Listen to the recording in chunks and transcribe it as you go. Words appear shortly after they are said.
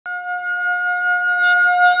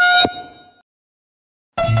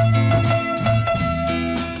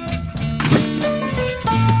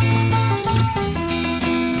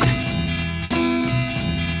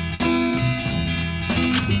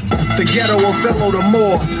ghetto Othello the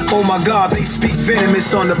Moor. Oh my God, they speak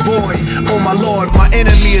venomous on the boy. Oh my Lord, my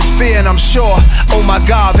enemy is fear and I'm sure. Oh my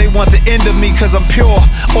God, they want the end of me cause I'm pure.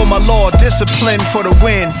 Oh my Lord, discipline for the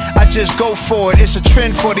win. I just go for it, it's a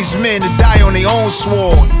trend for these men to die on their own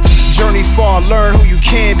sword. Journey far, learn who you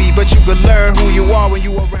can be, but you can learn who you are when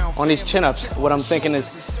you around. On these chin-ups, what I'm thinking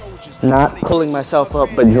is not pulling myself up,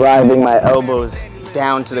 but driving my elbows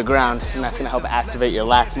down to the ground, and that's gonna help activate your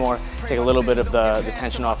lats more, take a little bit of the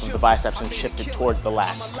tension off of the biceps and shift it towards the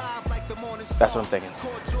lats. That's what I'm thinking.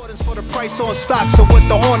 For the price on stocks of what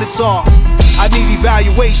the Hornets are. I need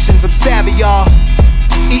evaluations, I'm savvy, y'all.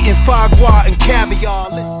 Eating foie gras and caviar.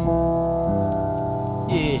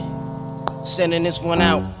 Yeah, sending this one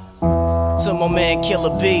out to my man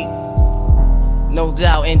Killer B. No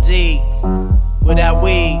doubt, indeed. Without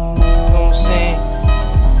weed, you know what I'm saying?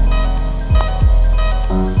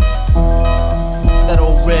 That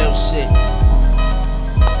old real shit.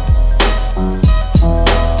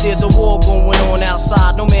 There's a war going on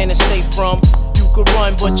outside, no man is safe from. You could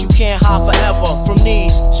run, but you can't hide forever from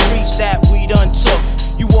these streets that we done took.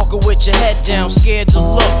 You walking with your head down, scared to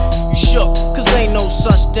look. You shook, cause ain't no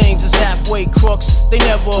such things as halfway crooks. They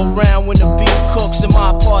never around when the beef cooks in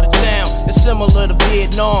my part of town. It's similar to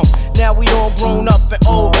Vietnam. Now we all grown up and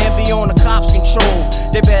old and be on the cops' control.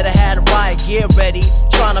 They better have the riot gear ready,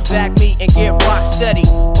 trying to back me and get rock steady.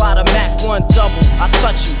 By the Mac 1 double, I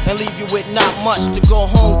touch you and leave you with not much to go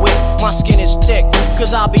home with. My skin is thick,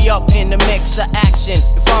 cause I'll be up in the mix of action.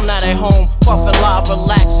 If I'm not at home, puffin' live,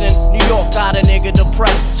 relaxing. New York got a nigga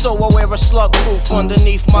depressed, so I wear a slug proof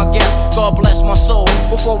underneath my guest. God bless my soul,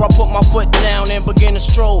 before I put my foot down and begin to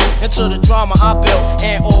stroll into the drama I built.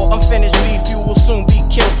 And all unfinished beef, you will soon be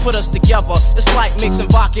killed. Put us together, it's like mixing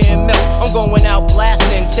vodka and milk. I'm going out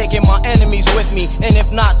blasting, taking my enemies with me. And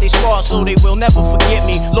if not, they scar so they will never forget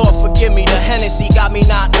me. Lord forgive me, the Hennessy got me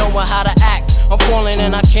not knowing how to act. I'm falling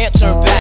and I can't turn back.